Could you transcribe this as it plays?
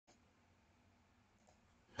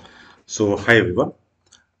So hi everyone.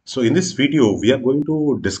 So in this video we are going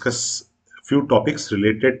to discuss a few topics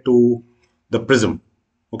related to the prism.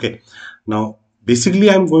 Okay. Now basically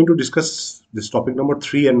I'm going to discuss this topic number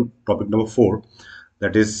 3 and topic number 4,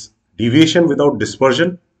 that is deviation without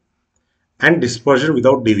dispersion and dispersion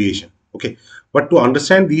without deviation. Okay. But to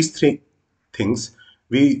understand these three things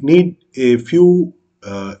we need a few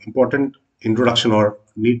important introduction, or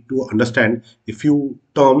need to understand a few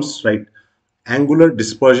terms, right? Angular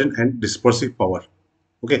dispersion and dispersive power.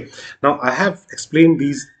 Okay, now I have explained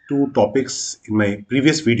these two topics in my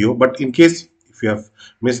previous video, but in case if you have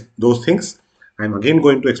missed those things, I'm again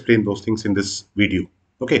going to explain those things in this video.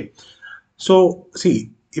 Okay, so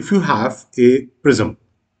see, if you have a prism,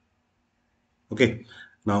 okay,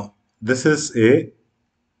 now this is a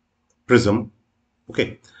prism.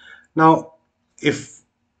 Okay, now if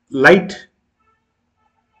light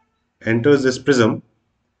enters this prism,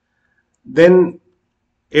 then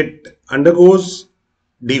it undergoes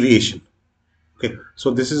deviation. Okay,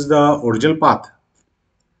 so this is the original path.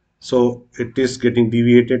 So it is getting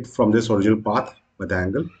deviated from this original path by the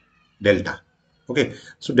angle delta. Okay,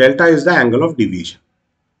 so delta is the angle of deviation.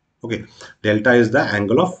 Okay, delta is the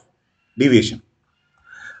angle of deviation.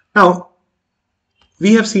 Now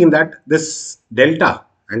we have seen that this delta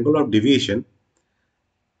angle of deviation,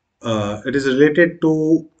 it is related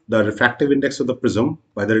to the refractive index of the prism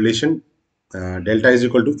by the relation delta is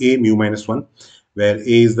equal to a mu minus 1, where a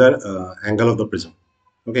is the angle of the prism.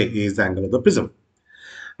 Okay, a is the angle of the prism.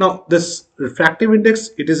 Now this refractive index,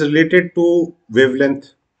 it is related to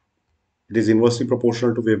wavelength. It is inversely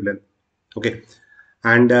proportional to wavelength. Okay,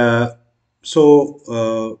 and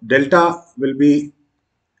delta will be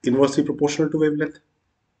inversely proportional to wavelength.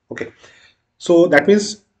 Okay, so that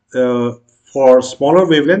means for smaller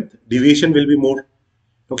wavelength deviation will be more.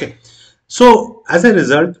 Okay, so as a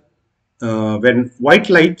result, when white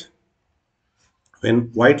light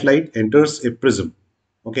enters a prism,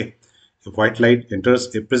 okay, if white light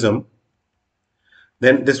enters a prism,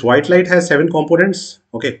 then this white light has 7 components.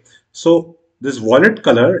 Okay, so this violet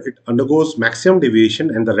color, it undergoes maximum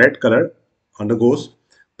deviation, and the red color undergoes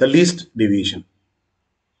the least deviation.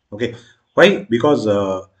 Okay, why? Because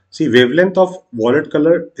see, wavelength of violet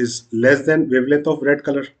color is less than wavelength of red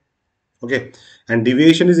color. Okay, and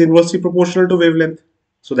deviation is inversely proportional to wavelength.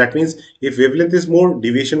 So that means if wavelength is more,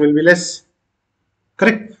 deviation will be less.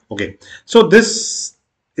 Correct? Okay, so this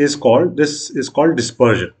is called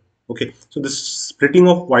dispersion. Okay, so this splitting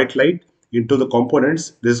of white light into the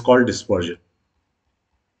components, this is called dispersion.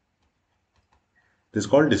 This is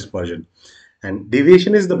called dispersion. And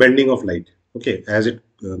deviation is the bending of light, okay, as it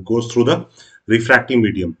goes through the refracting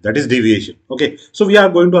medium. That is deviation. Okay, so we are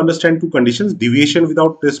going to understand two conditions: deviation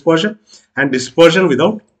without dispersion and dispersion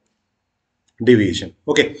without deviation.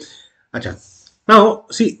 Okay, acha. Now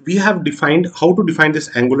see, we have defined how to define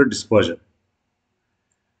this angular dispersion,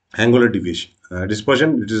 angular deviation.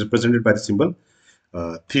 Dispersion, it is represented by the symbol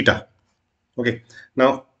theta. Okay,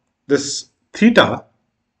 now this theta,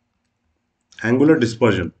 angular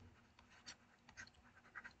dispersion,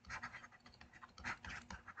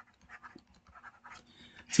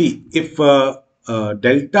 see, if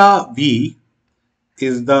delta V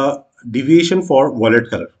is the deviation for violet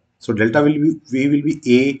color, so delta will be V will be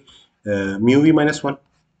a mu V minus 1.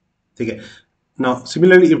 Okay. Now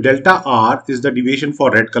similarly, if delta R is the deviation for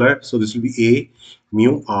red color, so this will be a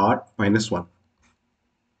mu R minus 1.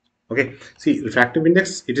 Okay, see, refractive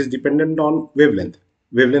index, it is dependent on wavelength.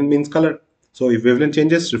 Wavelength means color. So if wavelength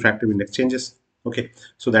changes, refractive index changes. Okay,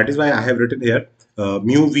 so that is why I have written here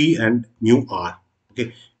mu V and mu R.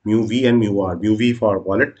 Okay, mu V and mu R. Mu V for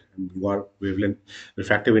violet and mu R wavelength,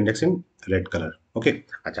 refractive index in red color. Okay,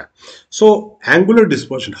 acha. So angular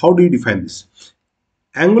dispersion, how do you define this?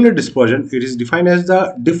 Angular dispersion, it is defined as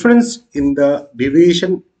the difference in the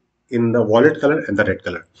deviation in the violet color and the red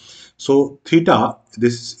color. So theta,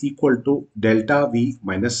 this is equal to delta V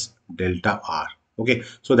minus delta R. Okay,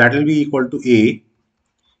 so that will be equal to a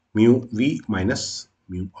mu V minus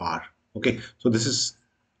mu R. Okay, so this is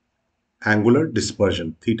angular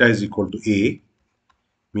dispersion. Theta is equal to a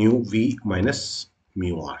mu V minus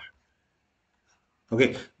mu R.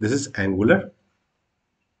 Okay, this is angular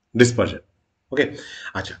dispersion. Okay,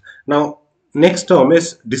 acha. Now next term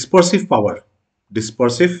is dispersive power.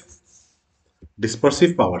 Dispersive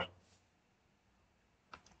dispersive power.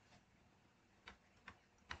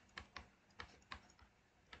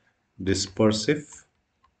 Dispersive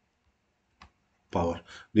power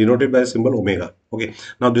denoted by the symbol omega. Okay,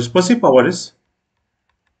 now dispersive power is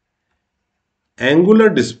angular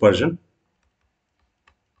dispersion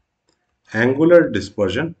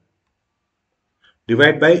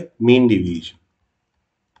divided by mean deviation.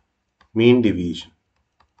 mean deviation,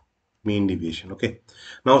 mean deviation. Okay,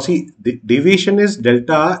 now see, the deviation is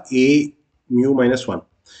delta A mu minus 1.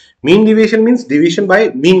 Mean deviation means deviation by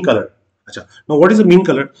mean color. Acha. Now what is the mean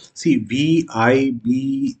color? See, V I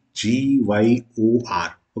B G Y O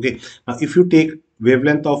R. Okay, now if you take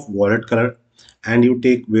wavelength of violet color and you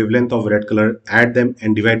take wavelength of red color, add them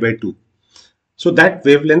and divide by 2. So that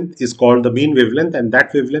wavelength is called the mean wavelength, and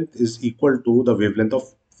that wavelength is equal to the wavelength of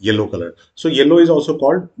yellow color. So yellow is also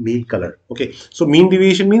called mean color. Okay, so mean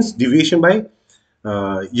deviation means deviation by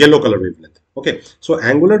yellow color wavelength. Okay, so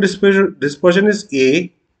angular dispersion is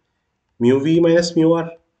A mu v minus mu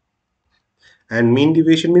r, and mean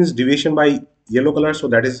deviation means deviation by yellow color, so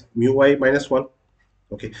that is mu y minus 1.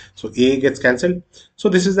 Okay, so A gets cancelled. So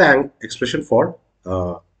this is the expression for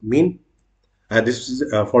mean. This is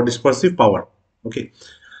for dispersive power. Okay.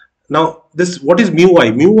 Now, this, what is mu y?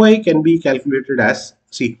 Mu y can be calculated as,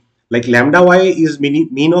 see, like lambda y is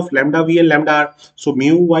mean of lambda v and lambda r. So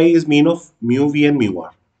mu y is mean of mu v and mu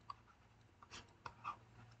r.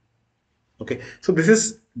 Okay, so this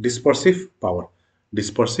is dispersive power.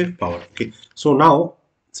 Dispersive power. Okay, so now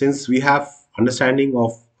since we have understanding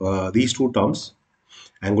of these two terms,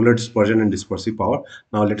 angular dispersion and dispersive power,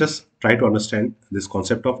 now let us try to understand this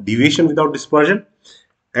concept of deviation without dispersion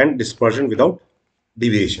and dispersion without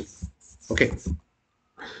deviation. Okay,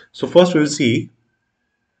 so first we will see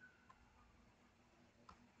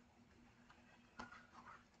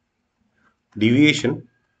deviation,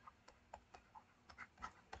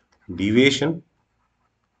 deviation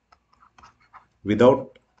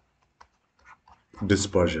without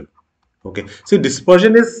dispersion. Okay, see,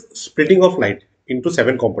 dispersion is splitting of light into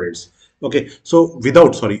 7 components. Okay, so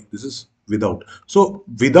without, sorry, this is without. So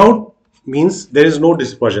without means there is no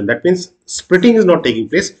dispersion. That means splitting is not taking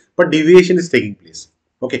place, but deviation is taking place.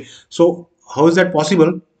 Okay, so how is that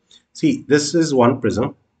possible? See, this is one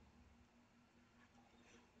prism.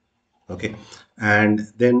 Okay, and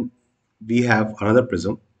then we have another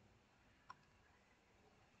prism.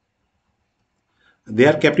 They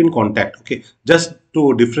are kept in contact. Okay, just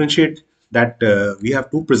to differentiate that we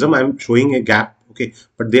have two prism, I'm showing a gap. Okay,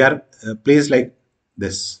 but they are placed like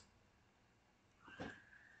this.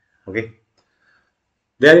 Okay,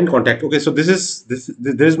 they are in contact. Okay, so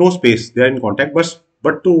there is no space, they are in contact,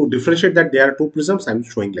 but to differentiate that there are two prisms, I'm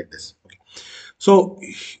showing like this. Okay, so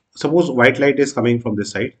suppose white light is coming from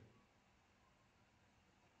this side.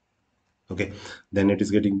 Okay, then it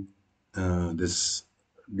is getting this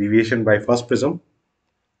deviation by first prism.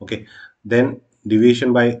 Okay, then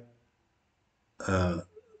deviation by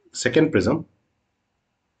second prism.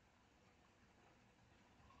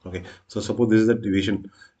 Okay, so suppose this is the deviation.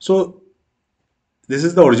 So this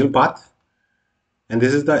is the original path and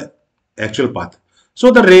this is the actual path. So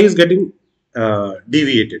the ray is getting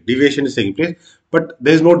deviated. Deviation is taking place, but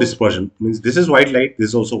there is no dispersion. Means this is white light, this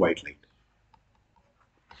is also white light.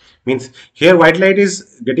 Means here white light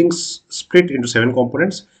is getting split into 7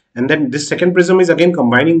 components, and then this second prism is again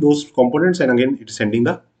combining those components, and again it is sending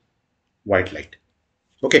the white light.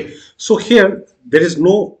 Okay, so here there is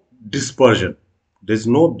no dispersion. There is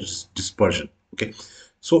no dispersion. Okay,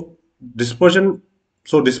 so dispersion.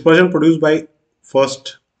 So dispersion produced by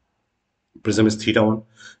first prism is theta 1.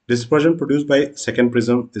 Dispersion produced by second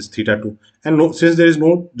prism is theta 2. And no, since there is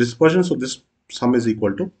no dispersion, so this sum is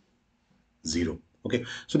equal to 0. Okay,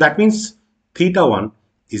 so that means theta 1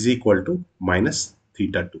 is equal to minus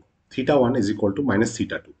theta 2. Theta 1 is equal to minus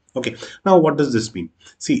theta 2. Okay, now what does this mean?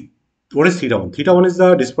 See, what is theta 1? Theta 1 is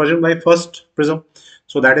the dispersion by first prism.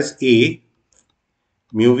 So that is A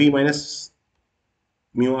mu v minus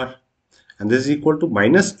mu r. And this is equal to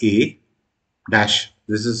minus A dash.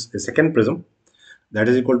 This is a second prism. That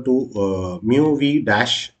is equal to mu v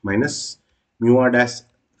dash minus mu r dash.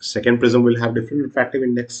 Second prism will have different refractive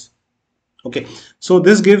index. Okay, so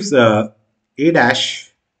this gives A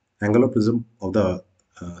dash, angular prism of the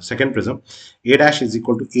second prism. A dash is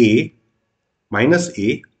equal to A minus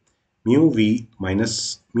A mu v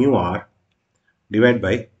minus mu r divided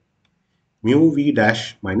by mu v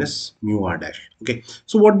dash minus mu r dash. Okay,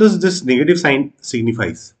 so what does this negative sign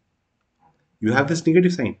signifies? You have this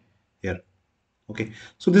negative sign here. Okay,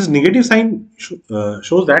 so this negative sign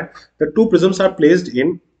shows that the two prisms are placed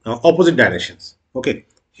in opposite directions. Okay,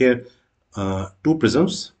 here two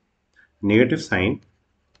prisms, negative sign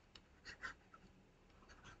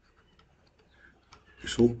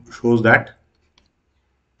shows that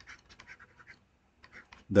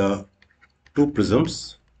the two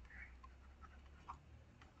prisms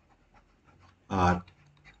are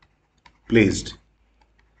placed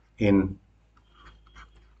in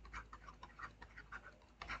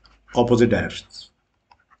opposite directions.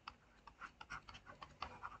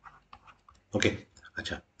 Okay.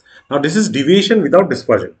 Acha. Now this is deviation without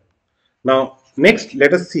dispersion. Now next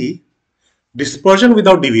let us see dispersion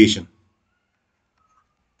without deviation.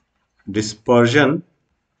 Dispersion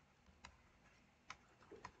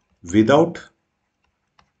without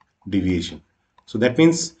deviation. So that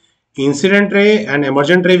means incident ray and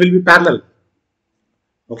emergent ray will be parallel.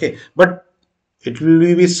 Okay, but it will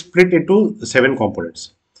be split into 7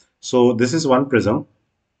 components. So this is one prism.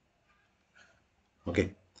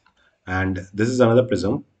 Okay, and this is another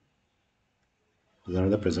prism. This is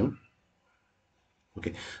another prism.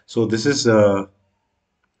 Okay, so this is the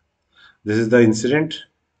incident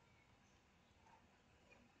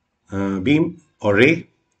beam or ray.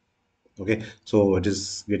 Okay, so it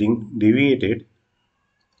is getting deviated.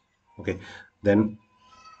 Okay, then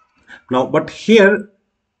now but here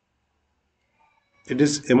it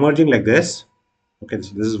is emerging like this. Okay,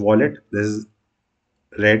 so this is violet, this is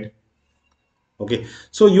red. Okay,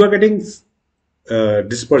 so you are getting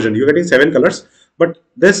dispersion, you're getting 7 colors, but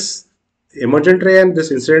this emergent ray and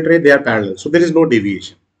this incident ray, they are parallel, so there is no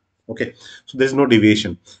deviation. Okay, so there is no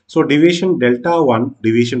deviation. So deviation delta 1,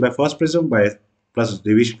 deviation by first prism by plus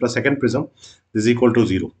deviation plus second prism, this is equal to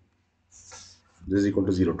 0. This is equal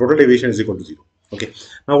to 0. Total deviation is equal to 0. Okay,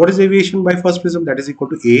 now what is deviation by first prism? That is equal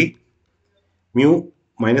to a mu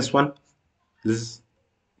minus 1. This is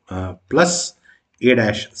plus a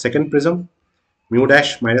dash second prism mu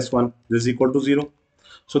dash minus 1. This is equal to 0.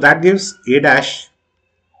 So that gives a dash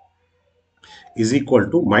is equal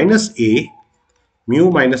to minus a mu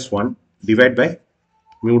minus 1 divided by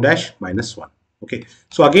mu dash minus 1. Okay,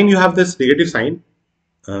 so again you have this negative sign.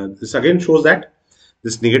 This again shows that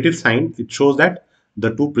this negative sign, it shows that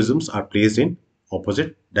the two prisms are placed in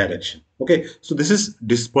opposite direction. Okay, so this is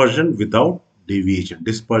dispersion without deviation.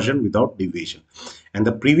 Dispersion without deviation. And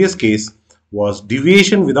the previous case was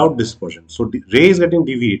deviation without dispersion. So ray is getting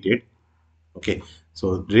deviated. Okay,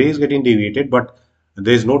 so ray is getting deviated, but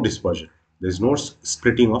there is no dispersion, there is no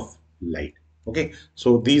splitting of light. Okay,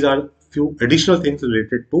 so these are few additional things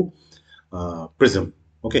related to prism.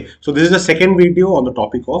 Okay, so this is the second video on the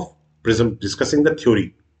topic of prism, discussing the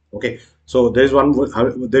theory. Okay, so there is one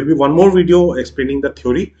there will be one more video explaining the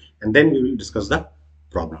theory, and then we will discuss the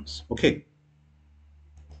problems. Okay.